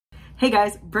Hey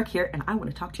guys, Brooke here, and I want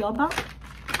to talk to y'all about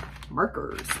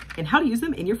markers and how to use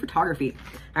them in your photography.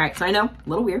 All right, so I know, a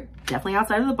little weird, definitely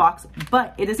outside of the box,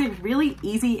 but it is a really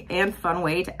easy and fun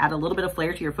way to add a little bit of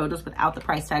flair to your photos without the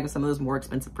price tag of some of those more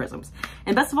expensive prisms.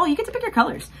 And best of all, you get to pick your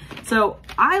colors. So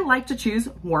I like to choose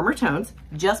warmer tones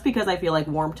just because I feel like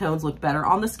warm tones look better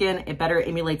on the skin. It better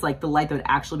emulates like the light that would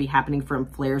actually be happening from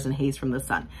flares and haze from the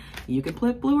sun. You can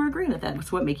put blue or green if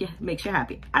that's what makes you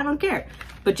happy. I don't care.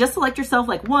 But just select yourself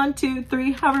like 1, 2,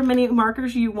 3, however many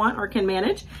markers you want or can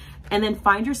manage, and then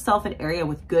find yourself an area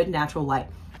with good natural light.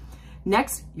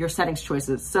 Next, your settings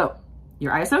choices. So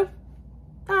your ISO,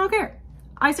 I don't care.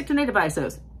 I stick to native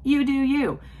ISOs. You do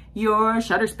you. Your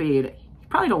shutter speed, you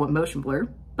probably don't want motion blur,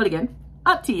 but again,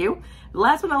 up to you.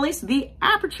 Last but not least, the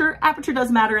aperture. Aperture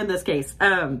does matter in this case.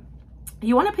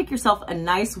 You want to pick yourself a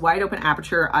nice wide open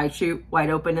aperture. I shoot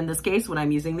wide open in this case when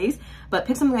I'm using these, but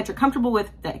pick something that you're comfortable with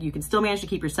that you can still manage to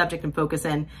keep your subject and focus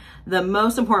in. The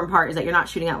most important part is that you're not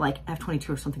shooting at like f/22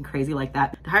 or something crazy like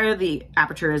that. The higher the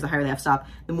aperture is, the higher the f-stop,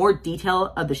 the more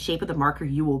detail of the shape of the marker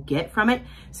you will get from it.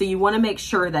 So you want to make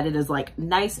sure that it is like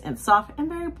nice and soft and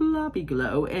very blobby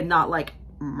glow and not like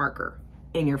marker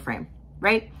in your frame,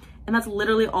 right? And that's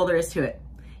literally all there is to it.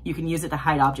 You can use it to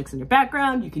hide objects in your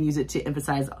background. You can use it to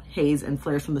emphasize haze and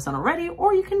flares from the sun already,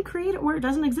 or you can create it where it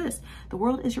doesn't exist. The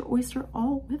world is your oyster,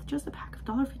 all with just a pack of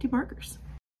 $1.50 markers.